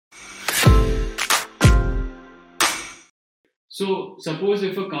So suppose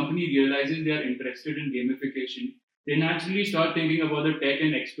if a company realizes they are interested in gamification, they naturally start thinking about the tech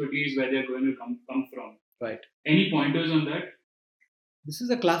and expertise where they're going to come from. Right. Any pointers on that? This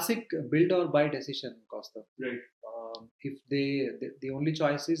is a classic build or buy decision, Costa. Right. If the only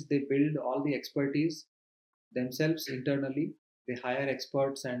choice is they build all the expertise themselves internally, they hire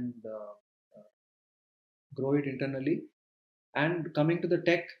experts and grow it internally. And coming to the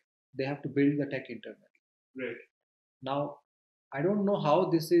tech, they have to build the tech internally. Right. Now, I don't know how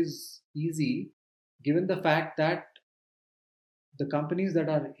this is easy, given the fact that the companies that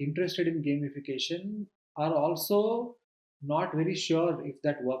are interested in gamification are also not very sure if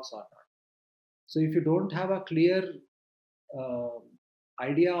that works or not. So, if you don't have a clear uh,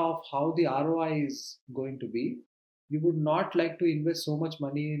 idea of how the ROI is going to be, you would not like to invest so much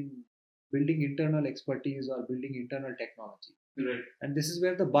money in building internal expertise or building internal technology. Right. And this is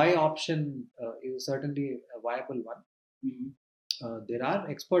where the buy option is certainly a viable one. Mm-hmm. There are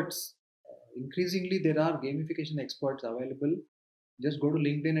experts. Increasingly, there are gamification experts available. Just go to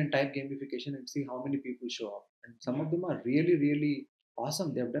LinkedIn and type gamification and see how many people show up. And some of them are really, really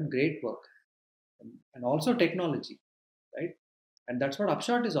awesome. They have done great work. And also technology, right? And that's what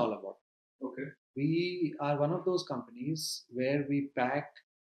Upshot is all about. Okay. We are one of those companies where we pack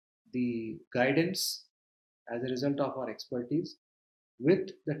the guidance as a result of our expertise with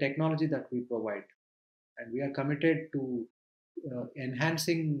the technology that we provide. And we are committed to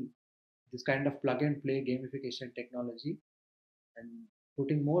enhancing this kind of plug and play gamification technology and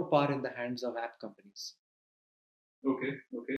putting more power in the hands of app companies. Okay. Okay.